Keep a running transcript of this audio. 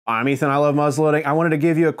I'm Ethan, I love muzzleloading. I wanted to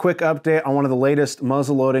give you a quick update on one of the latest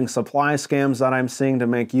muzzleloading supply scams that I'm seeing to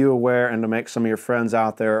make you aware and to make some of your friends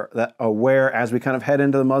out there aware as we kind of head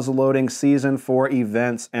into the muzzleloading season for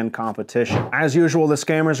events and competition. As usual, the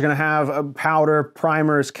scammers are gonna have powder,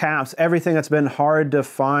 primers, caps, everything that's been hard to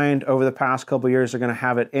find over the past couple years. They're gonna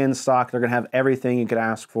have it in stock. They're gonna have everything you could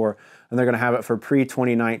ask for, and they're gonna have it for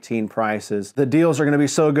pre-2019 prices. The deals are gonna be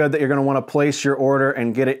so good that you're gonna wanna place your order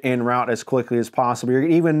and get it en route as quickly as possible. You're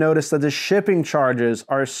gonna even notice that the shipping charges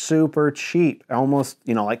are super cheap, almost,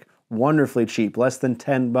 like wonderfully cheap, less than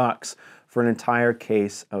 10 bucks for an entire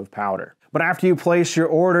case of powder. But after you place your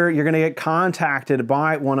order, you're gonna get contacted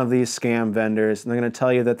by one of these scam vendors, and they're gonna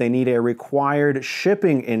tell you that they need a required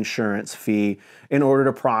shipping insurance fee in order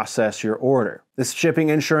to process your order. This shipping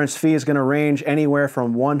insurance fee is gonna range anywhere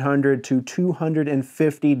from $100 to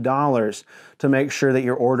 $250 to make sure that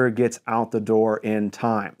your order gets out the door in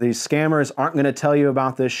time. These scammers aren't gonna tell you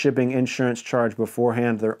about this shipping insurance charge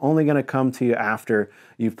beforehand. They're only gonna come to you after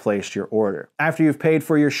you've placed your order. After you've paid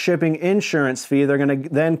for your shipping insurance fee, they're gonna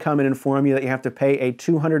then come and inform you that you have to pay a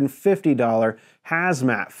 $250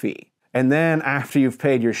 hazmat fee. And then after you've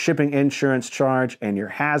paid your shipping insurance charge and your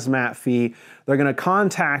hazmat fee, they're gonna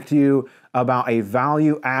contact you about a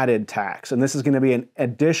value-added tax. And this is gonna be an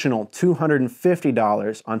additional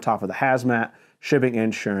 $250 on top of the hazmat, shipping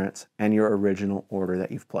insurance, and your original order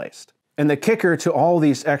that you've placed. And the kicker to all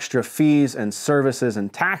these extra fees and services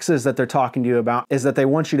and taxes that they're talking to you about is that they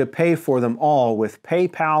want you to pay for them all with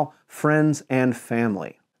PayPal, friends, and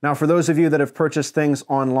family. Now, for those of you that have purchased things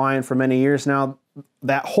online for many years now,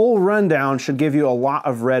 that whole rundown should give you a lot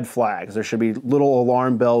of red flags. There should be little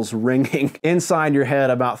alarm bells ringing inside your head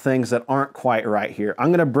about things that aren't quite right here.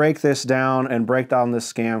 I'm gonna break this down and break down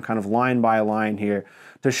this scam kind of line by line here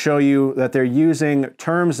to show you that they're using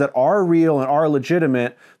terms that are real and are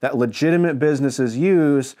legitimate, that legitimate businesses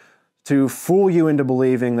use to fool you into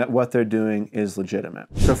believing that what they're doing is legitimate.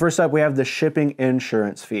 So first up, we have the shipping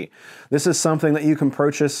insurance fee. This is something that you can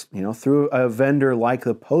purchase, through a vendor like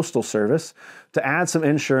the Postal Service to add some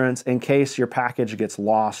insurance in case your package gets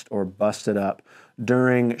lost or busted up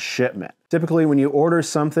during shipment. Typically, when you order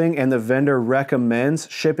something and the vendor recommends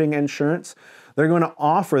shipping insurance, they're going to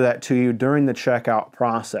offer that to you during the checkout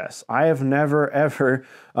process. I have never ever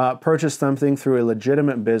purchased something through a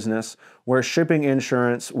legitimate business where shipping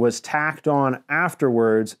insurance was tacked on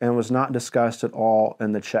afterwards and was not discussed at all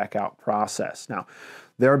in the checkout process. Now,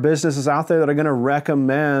 there are businesses out there that are going to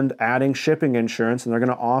recommend adding shipping insurance, and they're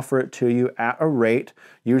going to offer it to you at a rate,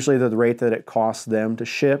 usually the rate that it costs them to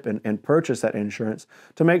ship and purchase that insurance,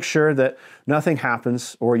 to make sure that nothing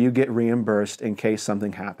happens or you get reimbursed in case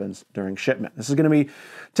something happens during shipment. This is going to be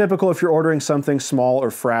typical if you're ordering something small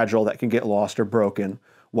or fragile that can get lost or broken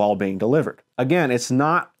while being delivered. Again, it's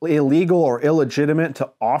not illegal or illegitimate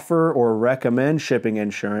to offer or recommend shipping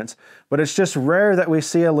insurance, but it's just rare that we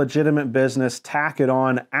see a legitimate business tack it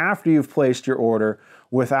on after you've placed your order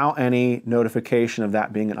without any notification of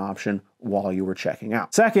that being an option while you were checking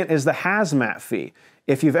out. Second is the hazmat fee.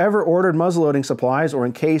 If you've ever ordered muzzleloading supplies, or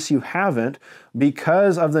in case you haven't,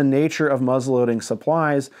 because of the nature of muzzleloading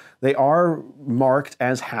supplies, they are marked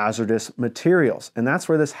as hazardous materials. And that's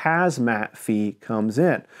where this hazmat fee comes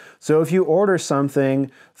in. So if you order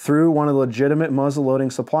something through one of the legitimate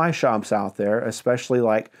muzzleloading supply shops out there, especially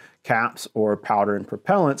like caps or powder and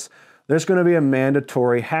propellants, there's going to be a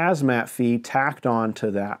mandatory hazmat fee tacked on to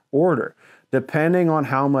that order. Depending on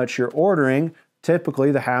how much you're ordering,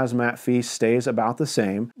 typically the hazmat fee stays about the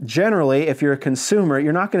same. Generally, if you're a consumer,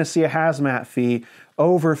 you're not going to see a hazmat fee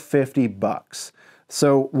over 50 bucks.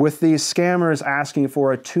 So with these scammers asking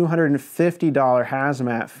for a $250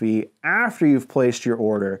 hazmat fee after you've placed your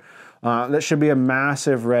order, that should be a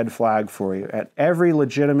massive red flag for you. At every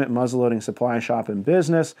legitimate muzzleloading supply shop in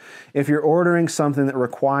business, if you're ordering something that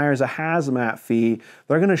requires a hazmat fee,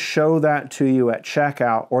 they're going to show that to you at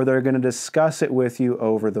checkout, or they're going to discuss it with you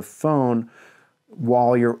over the phone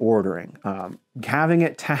while you're ordering. Having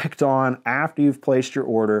it tacked on after you've placed your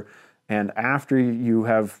order and after you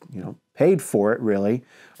have paid for it really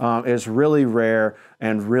is really rare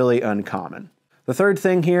and really uncommon. The third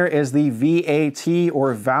thing here is the VAT,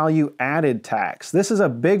 or value added tax. This is a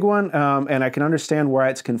big one, and I can understand why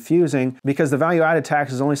it's confusing, because the value added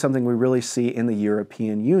tax is only something we really see in the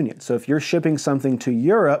European Union. So if you're shipping something to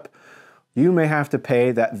Europe, you may have to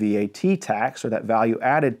pay that VAT tax or that value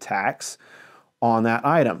added tax on that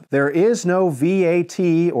item. There is no VAT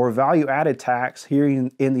or value added tax here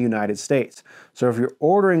in the United States. So if you're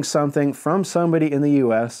ordering something from somebody in the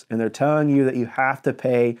US and they're telling you that you have to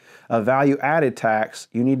pay a value added tax,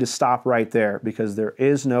 you need to stop right there, because there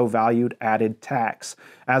is no value added tax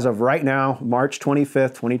as of right now, March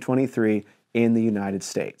 25th, 2023 in the United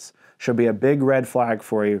States. Should be a big red flag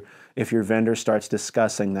for you if your vendor starts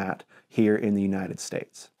discussing that here in the United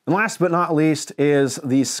States. And last but not least is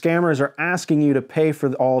these scammers are asking you to pay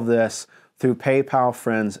for all of this through PayPal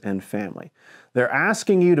Friends and Family. They're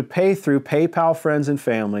asking you to pay through PayPal Friends and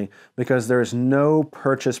Family because there's no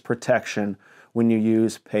purchase protection when you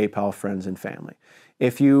use PayPal Friends and Family.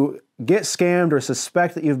 If you get scammed or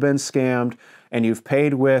suspect that you've been scammed and you've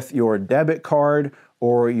paid with your debit card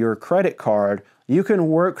or your credit card, you can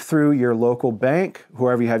work through your local bank,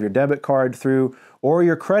 whoever you have your debit card through, or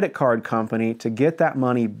your credit card company to get that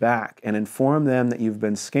money back and inform them that you've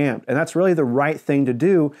been scammed. And that's really the right thing to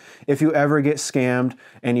do if you ever get scammed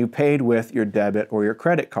and you paid with your debit or your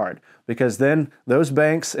credit card, because then those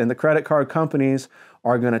banks and the credit card companies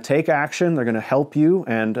are going to take action. They're going to help you,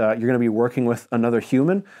 and you're going to be working with another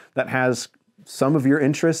human that has some of your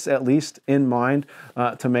interests at least in mind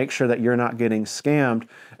to make sure that you're not getting scammed.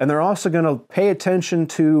 And they're also going to pay attention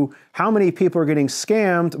to how many people are getting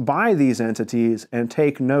scammed by these entities and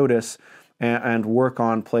take notice and work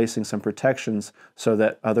on placing some protections so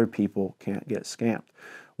that other people can't get scammed.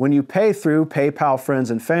 When you pay through PayPal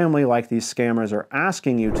Friends and Family like these scammers are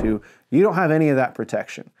asking you to, you don't have any of that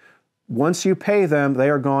protection. Once you pay them, they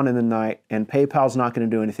are gone in the night, and PayPal's not going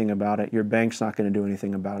to do anything about it. Your bank's not going to do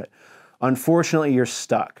anything about it. Unfortunately, you're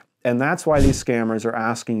stuck. And that's why these scammers are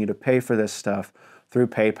asking you to pay for this stuff through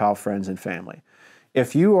PayPal Friends and Family.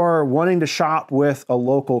 If you are wanting to shop with a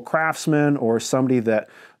local craftsman or somebody that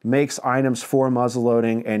makes items for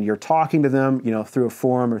muzzleloading, and you're talking to them, through a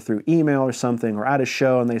forum or through email or something, or at a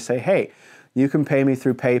show, and they say, hey, you can pay me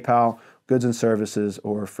through PayPal, Goods and Services,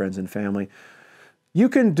 or Friends and Family, you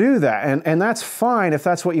can do that, and that's fine if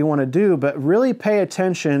that's what you want to do, but really pay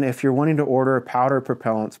attention if you're wanting to order powder,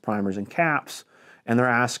 propellants, primers, and caps, and they're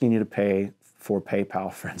asking you to pay for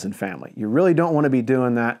PayPal Friends and Family. You really don't want to be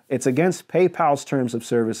doing that. It's against PayPal's terms of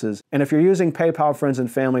services, and if you're using PayPal Friends and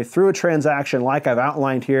Family through a transaction like I've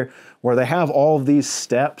outlined here, where they have all of these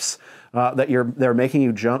steps that they're making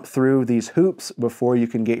you jump through these hoops before you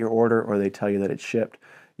can get your order, or they tell you that it's shipped,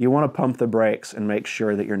 you want to pump the brakes and make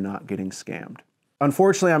sure that you're not getting scammed.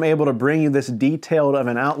 Unfortunately, I'm able to bring you this detailed of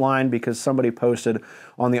an outline because somebody posted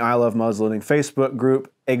on the I Love Muzzleloading Facebook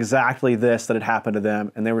group exactly this, that had happened to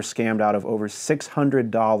them, and they were scammed out of over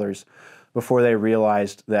 $600 before they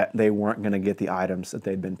realized that they weren't going to get the items that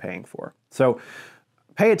they'd been paying for. So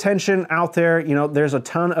pay attention out there. There's a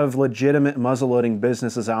ton of legitimate muzzleloading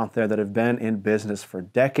businesses out there that have been in business for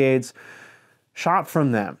decades. Shop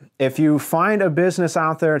from them. If you find a business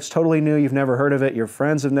out there, it's totally new, you've never heard of it, your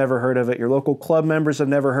friends have never heard of it, your local club members have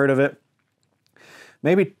never heard of it,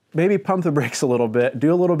 maybe pump the brakes a little bit,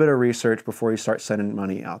 do a little bit of research before you start sending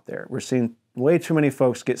money out there. We're seeing way too many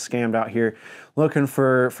folks get scammed out here looking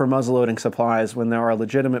for muzzleloading supplies when there are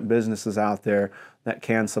legitimate businesses out there that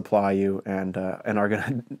can supply you and are going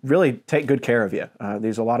to really take good care of you.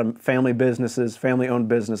 There's a lot of family businesses, family-owned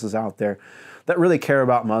businesses out there that really care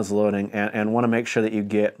about muzzleloading and want to make sure that you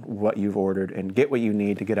get what you've ordered and get what you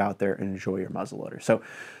need to get out there and enjoy your muzzleloader. So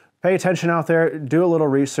pay attention out there, do a little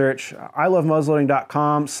research.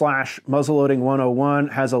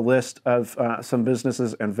 ilovemuzzleloading.com/muzzleloading101 has a list of some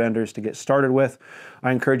businesses and vendors to get started with.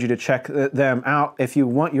 I encourage you to check them out. If you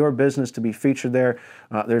want your business to be featured there,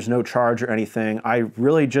 there's no charge or anything. I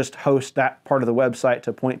really just host that part of the website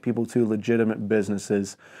to point people to legitimate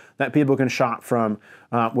businesses that people can shop from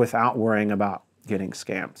without worrying about getting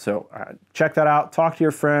scammed. So check that out. Talk to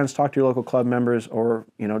your friends, talk to your local club members, or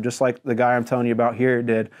just like the guy I'm telling you about here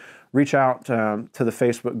did, reach out to the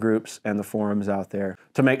Facebook groups and the forums out there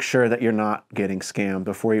to make sure that you're not getting scammed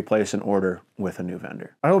before you place an order with a new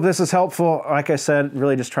vendor. I hope this is helpful. Like I said,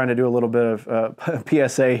 really just trying to do a little bit of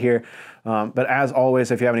PSA here. But as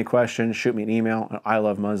always, if you have any questions, shoot me an email at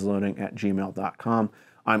ilovemuzzleloading@gmail.com.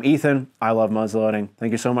 I'm Ethan. I love muzzleloading.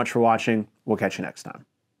 Thank you so much for watching. We'll catch you next time.